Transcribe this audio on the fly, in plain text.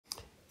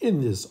In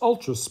this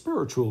ultra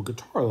spiritual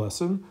guitar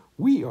lesson,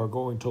 we are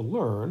going to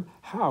learn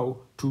how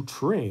to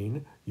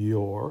train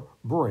your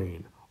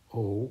brain.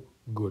 Oh,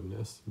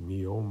 goodness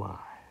me, oh my.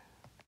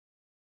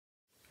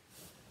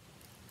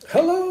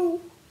 Hello,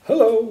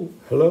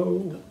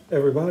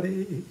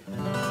 everybody.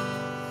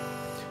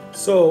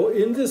 So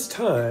in this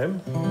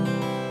time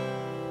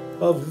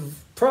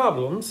of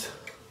problems,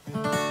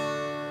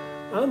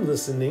 I'm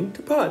listening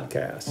to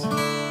podcasts.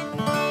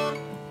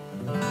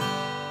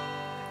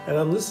 And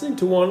I'm listening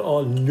to one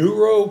on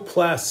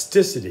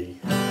neuroplasticity.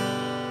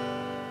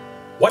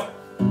 What?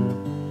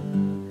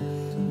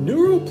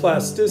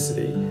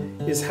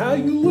 Neuroplasticity is how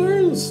you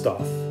learn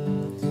stuff.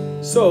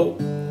 So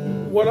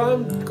what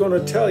I'm going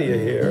to tell you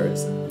here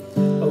is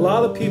a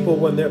lot of people,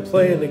 when they're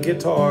playing the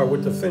guitar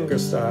with the finger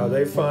style,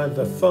 they find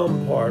the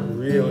thumb part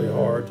really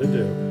hard to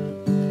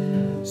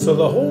do. So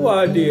the whole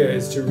idea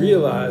is to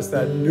realize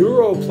that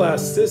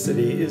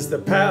neuroplasticity is the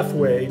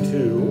pathway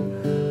to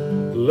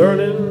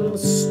learning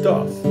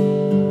stuff.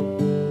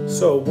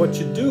 So what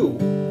you do,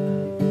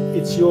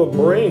 it's your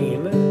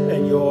brain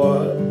and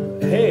your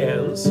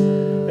hands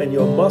and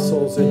your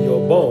muscles and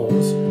your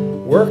bones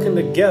working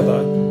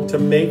together to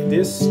make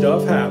this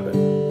stuff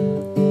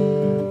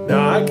happen.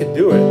 Now I could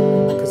do it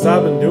because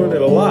I've been doing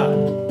it a lot.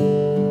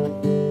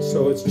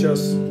 So it's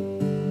just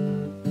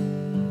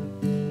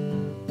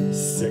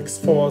 6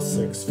 4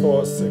 6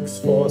 4 6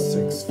 4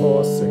 6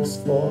 4 6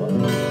 4.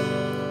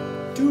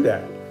 Do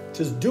that.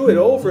 Just do it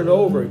over and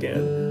over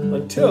again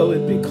until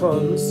it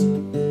becomes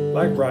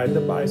like riding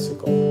a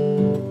bicycle.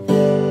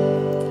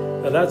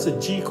 Now that's a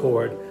G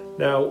chord.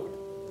 Now,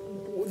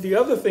 the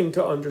other thing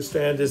to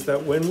understand is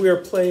that when we're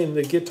playing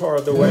the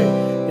guitar the way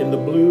in the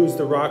blues,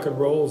 the rock and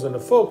rolls, and the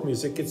folk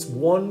music, it's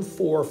 1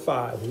 4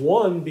 5.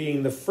 1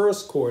 being the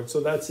first chord,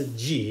 so that's a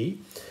G.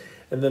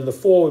 And then the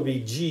 4 would be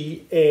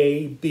G,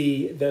 A,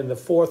 B. Then the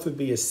 4th would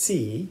be a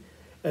C.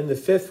 And the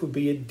 5th would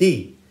be a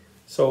D.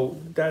 So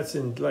that's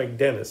in like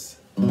Dennis.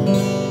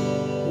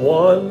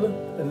 1,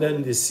 and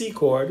then the C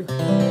chord,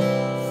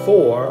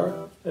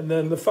 4, and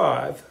then the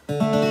 5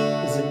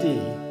 is a D.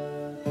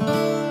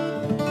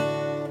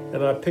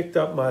 And I picked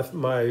up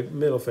my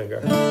middle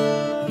finger.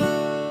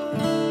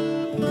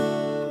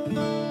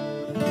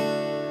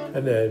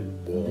 And then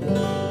boom.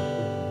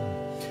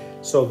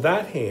 So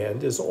that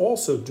hand is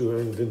also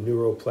doing the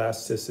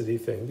neuroplasticity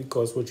thing,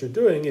 because what you're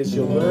doing is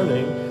you're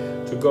learning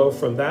to go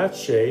from that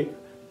shape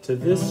to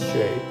this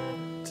shape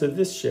to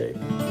this shape.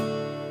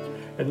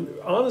 And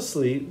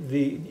honestly,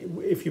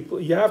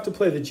 you have to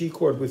play the G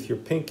chord with your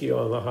pinky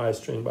on the high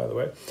string, by the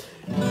way.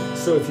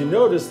 So if you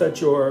notice that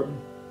your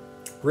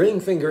ring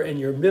finger and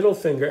your middle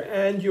finger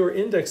and your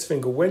index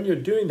finger, when you're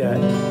doing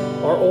that,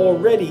 are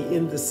already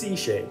in the C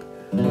shape.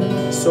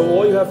 So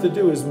all you have to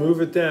do is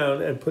move it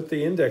down and put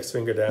the index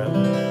finger down.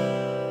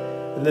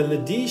 And then the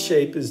D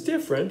shape is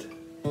different.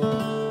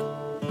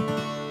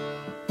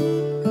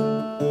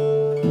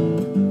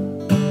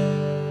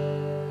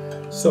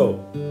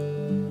 So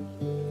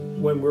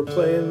when we're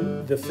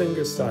playing the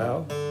finger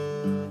style,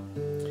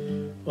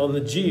 on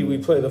the G we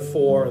play the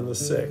 4 and the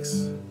 6.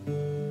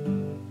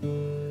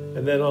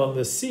 And then on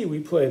the C we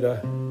play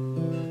the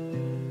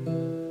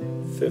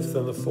 5th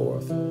and the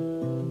 4th.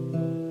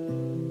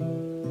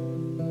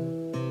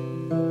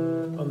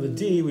 On the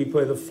D we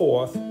play the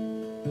 4th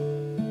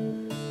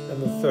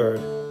and the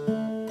 3rd.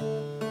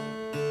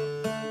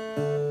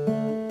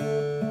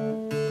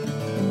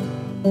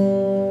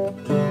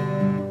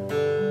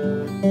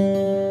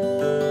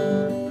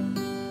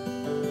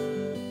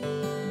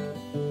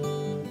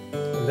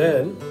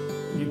 Then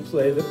you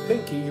play the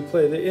pinky, you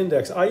play the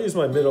index. I use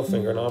my middle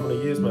finger, and I'm going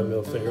to use my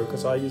middle finger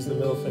because I use the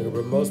middle finger,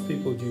 but most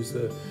people use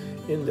the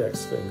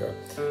index finger.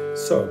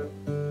 So,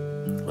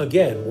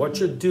 again, what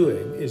you're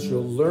doing is you're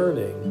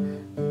learning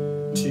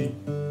to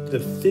the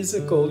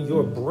physical,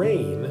 your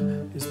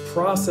brain is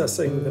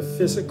processing the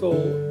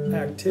physical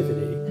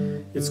activity.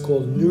 It's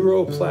called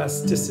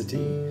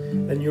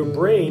neuroplasticity, and your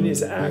brain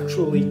is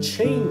actually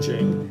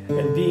changing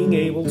and being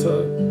able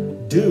to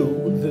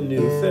do the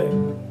new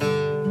thing.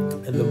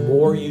 And the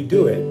more you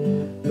do it,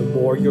 the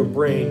more your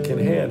brain can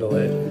handle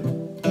it.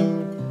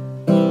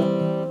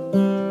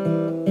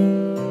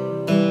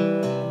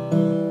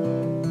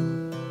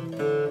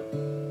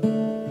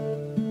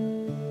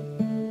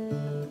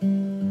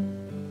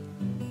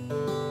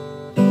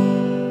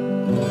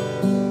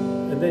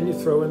 And then you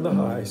throw in the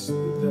highs,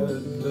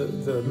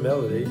 the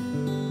melody.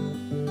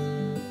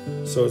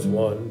 So it's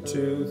 1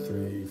 2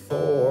 3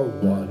 4,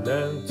 1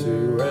 and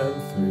 2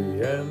 and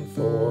 3 and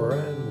 4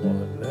 and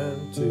 1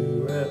 and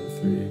 2 and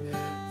 3,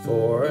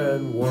 4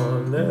 and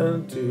 1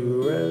 and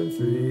 2 and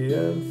 3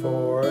 and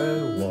 4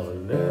 and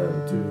 1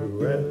 and 2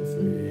 and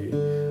 3.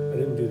 I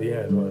didn't do the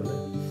and one.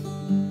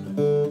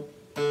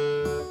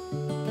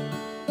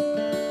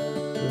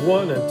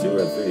 1 and 2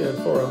 and 3 and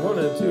 4 and 1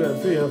 and 2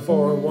 and 3 and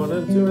 4 and 1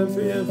 and 2 and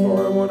 3 and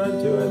 4 and 1 and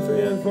 2 and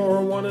 3 and 4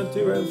 and 1 and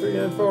 2 and 3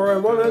 and 4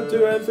 and 1 and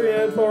 2 and 3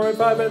 and 4 and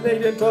 5 and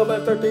 8 and 12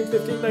 and 13,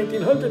 15,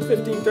 19,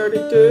 115,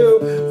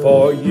 32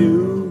 for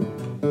you.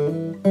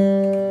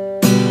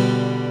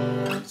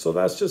 So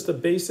that's just a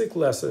basic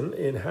lesson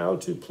in how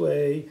to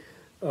play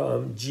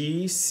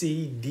G,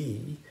 C,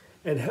 D,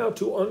 and how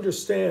to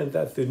understand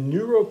that the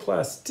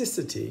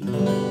neuroplasticity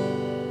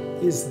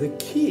is the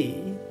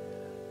key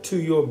to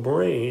your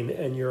brain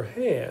and your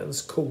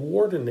hands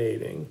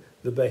coordinating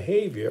the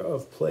behavior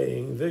of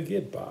playing the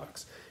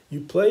gitbox.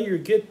 You play your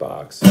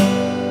gitbox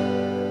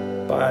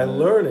by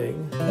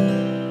learning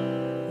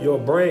your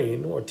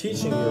brain or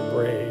teaching your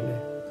brain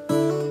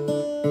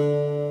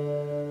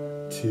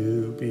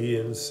to be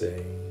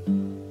insane.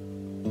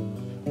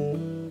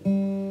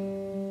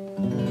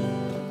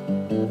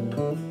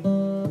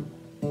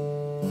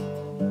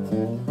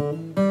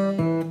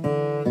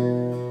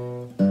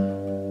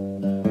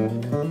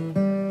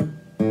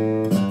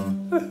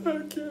 I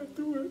can't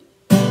do it.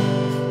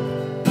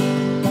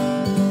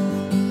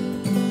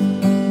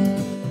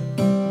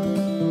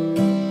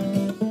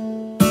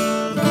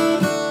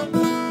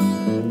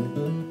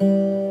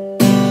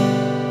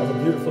 Have a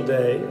beautiful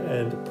day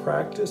and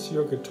practice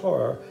your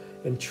guitar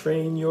and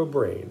train your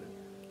brain.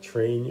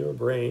 Train your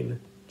brain,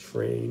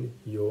 train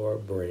your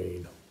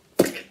brain.